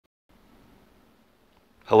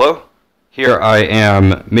Hello? Here I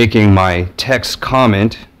am making my text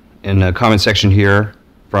comment in the comment section here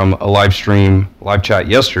from a live chat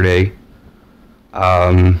yesterday.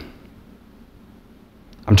 I'm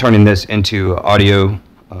turning this into audio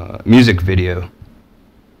music video.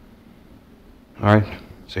 Alright,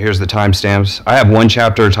 so here's the timestamps. I have one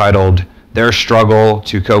chapter titled Their Struggle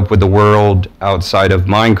to Cope with the World Outside of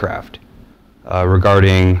Minecraft,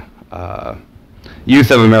 regarding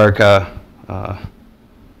youth of America.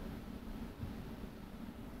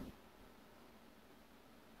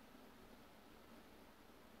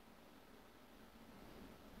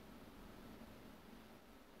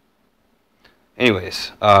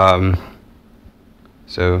 Anyways,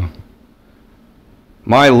 so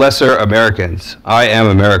my lesser Americans, I am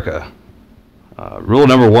America. Rule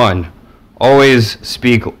number 1, always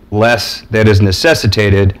speak less than is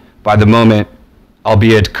necessitated by the moment,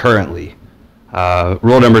 albeit currently.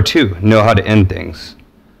 Rule number 2, know how to end things.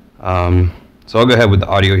 So I'll go ahead with the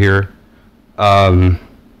audio here. So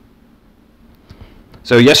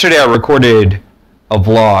yesterday I recorded a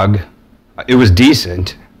vlog. It was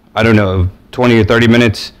decent. I don't know, 20 or 30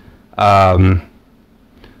 minutes. And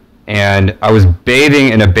I was bathing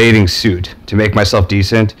in a bathing suit to make myself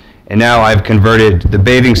decent. And now I've converted the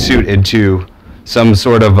bathing suit into some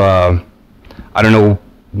sort of, I don't know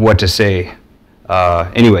what to say.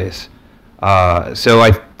 Anyways, so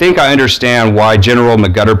I think I understand why General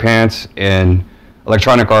McGutterpants in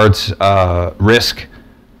Electronic Arts Risk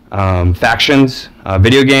Factions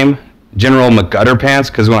video game, General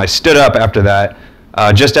McGutterpants, because when I stood up after that,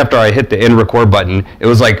 just after I hit the end record button, it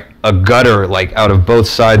was like a gutter like out of both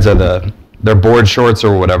sides of their board shorts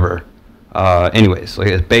or whatever. Anyways, like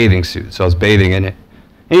a bathing suit, so I was bathing in it.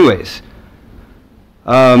 Anyways,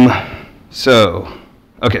 so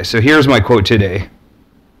here's my quote today.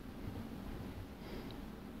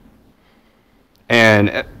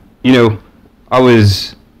 And you know, I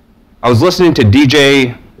was listening to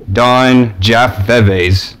DJ Don Jaff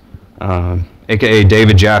Veves, aka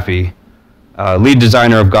David Jaffe, lead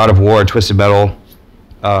designer of God of War, Twisted Metal,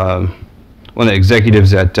 one of the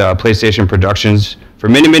executives at PlayStation Productions for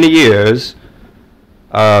many, many years.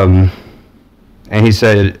 And he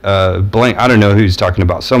said, blank, I don't know who he's talking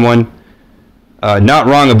about, someone not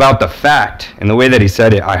wrong about the fact, and the way that he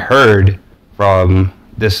said it, I heard from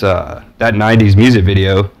this that 90s music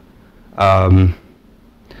video.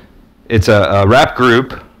 It's a rap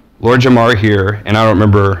group, Lord Jamar here, and I don't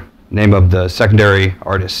remember the name of the secondary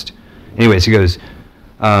artist. Anyways, he goes,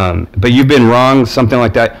 but you've been wrong, something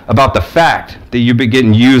like that, about the fact that you've been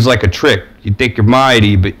getting used like a trick. You think you're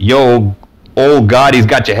mighty, but yo, old Gotti's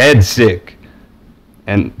got your head sick.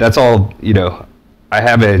 And that's all, you know, I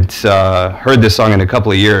haven't heard this song in a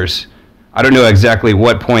couple of years. I don't know exactly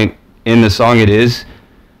what point in the song it is.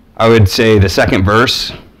 I would say the second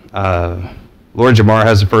verse. Lord Jamar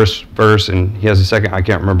has the first verse, and he has the second, I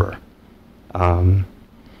can't remember.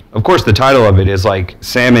 Of course, the title of it is like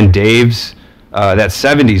Sam and Dave's, that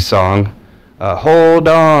 70s song, Hold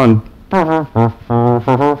On.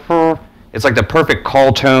 It's like the perfect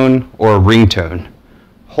call tone or ringtone.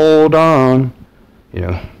 Hold on. You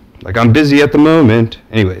know, like I'm busy at the moment.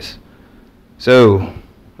 Anyways, so,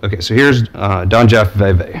 okay, so here's Don Jaff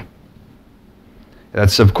Veve.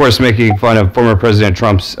 That's, of course, making fun of former President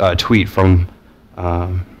Trump's tweet from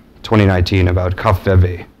 2019 about Kaf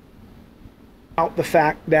Veve. About the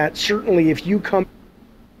fact that certainly if you come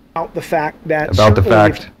out the fact that about the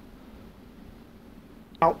fact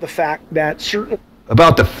about the fact that certain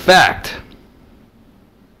about the fact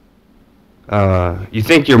you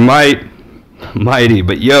think you're mighty,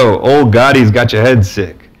 but yo, old Gotti's got your head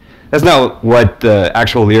sick. That's not what the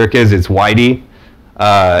actual lyric is. It's Whitey,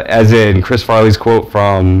 as in Chris Farley's quote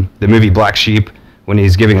from the movie Black Sheep when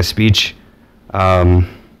he's giving a speech.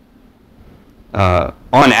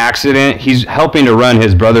 On accident, he's helping to run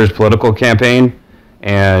his brother's political campaign,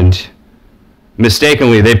 and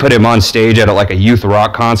mistakenly they put him on stage at like a youth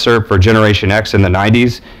rock concert for Generation X in the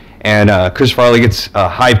 90s, and Chris Farley gets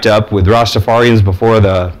hyped up with Rastafarians before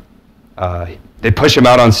they push him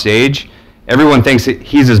out on stage. Everyone thinks that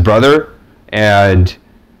he's his brother, and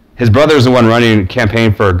his brother's the one running a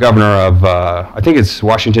campaign for governor of, I think it's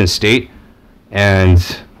Washington State, and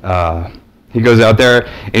he goes out there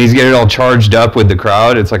and he's getting all charged up with the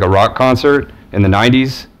crowd. It's like a rock concert in the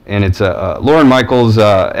 90s, and it's a Lorne Michaels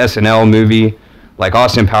SNL movie, like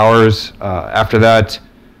Austin Powers after that.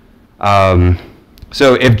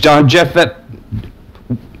 So if Don Jaff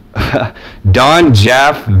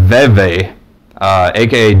Veve,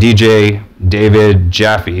 aka DJ David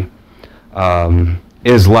Jaffe,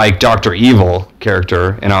 is like Dr. Evil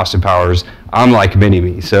character in Austin Powers, I'm like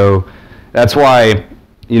Mini-Me. So that's why,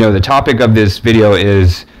 the topic of this video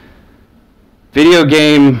is video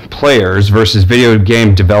game players versus video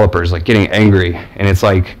game developers, like getting angry. And it's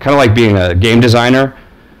like kind of like being a game designer.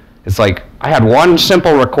 It's like, I had one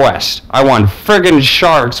simple request. I want friggin'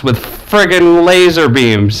 sharks with friggin' laser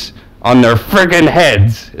beams on their friggin'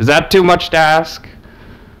 heads. Is that too much to ask?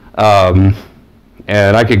 And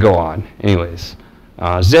I could go on. Anyways,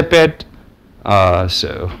 zip it. And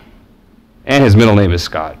his middle name is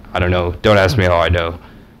Scott. I don't know. Don't ask me how I know.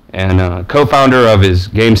 And co-founder of his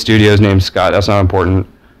game studio is named Scott. That's not important.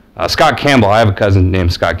 Scott Campbell. I have a cousin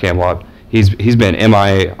named Scott Campbell. He's been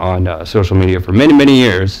MIA on social media for many, many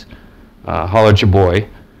years. Holler at your boy,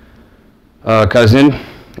 cousin.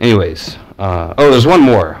 Anyways, there's one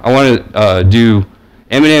more. I want to do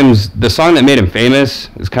Eminem's, the song that made him famous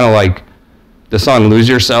is kind of like the song Lose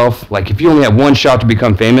Yourself. Like, if you only have one shot to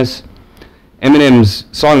become famous, Eminem's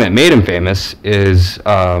song that made him famous is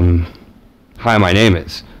Hi, My Name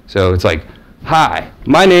Is. So it's like, hi,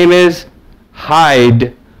 my name is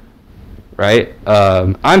Hyde, right?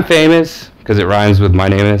 I'm famous because it rhymes with my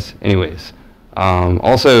name is. Anyways,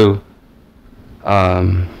 also,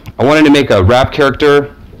 I wanted to make a rap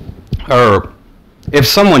character, or if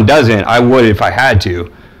someone doesn't, I would if I had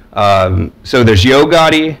to. So there's Yo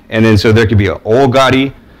Gotti, and then so there could be an old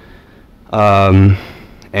Gotti.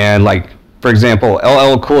 And like, for example,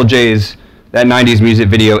 LL Cool J's, that 90s music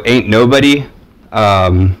video, Ain't Nobody,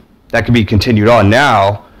 that could be continued on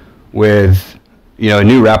now with, a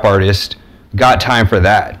new rap artist, Got Time for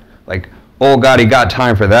That. Like, old Gotti got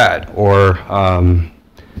time for that. Or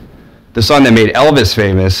the song that made Elvis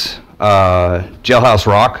famous, Jailhouse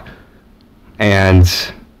Rock, and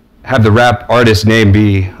have the rap artist name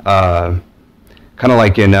be kind of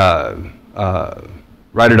like in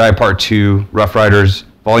Ride or Die Part 2, Rough Riders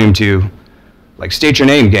Volume 2, like, state your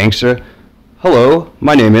name, gangster. Hello,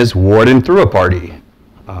 my name is Warden Threw a Party.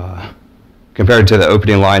 Compared to the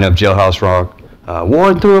opening line of Jailhouse Rock,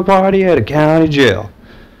 Warden threw a party at a county jail.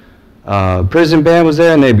 Prison band was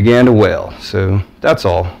there and they began to wail. So that's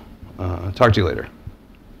all. Talk to you later.